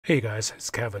Hey guys,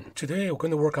 it's Kevin. Today we're going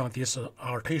to work on this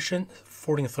Artisan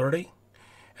 1430,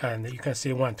 and you can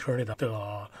see when I turn it up,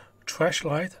 the trash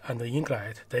light and the ink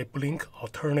light, they blink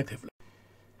alternatively.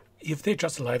 If they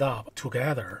just light up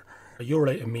together,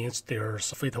 usually it means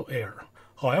there's fatal error.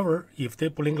 However, if they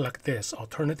blink like this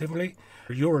alternatively,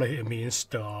 usually it means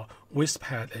the whisk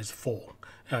pad is full,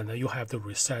 and you have to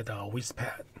reset the whisk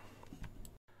pad.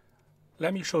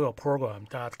 Let me show you a program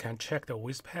that can check the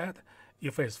whisk pad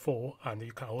if it's full, and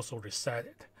you can also reset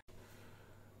it.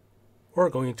 We're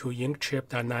going to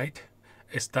inkchip.net.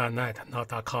 It's .net,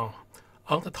 not .com.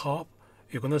 On the top,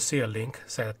 you're going to see a link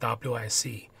said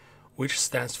WIC, which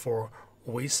stands for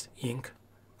With Ink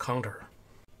Counter.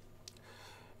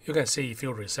 You can see if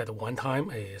you reset one time,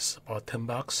 it's about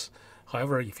 $10.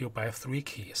 However, if you buy 3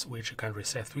 keys, which you can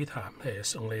reset 3 times,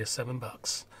 it's only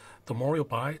 $7. The more you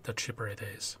buy, the cheaper it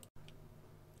is.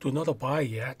 Do not buy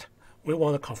yet. We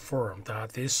want to confirm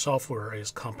that this software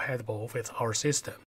is compatible with our system.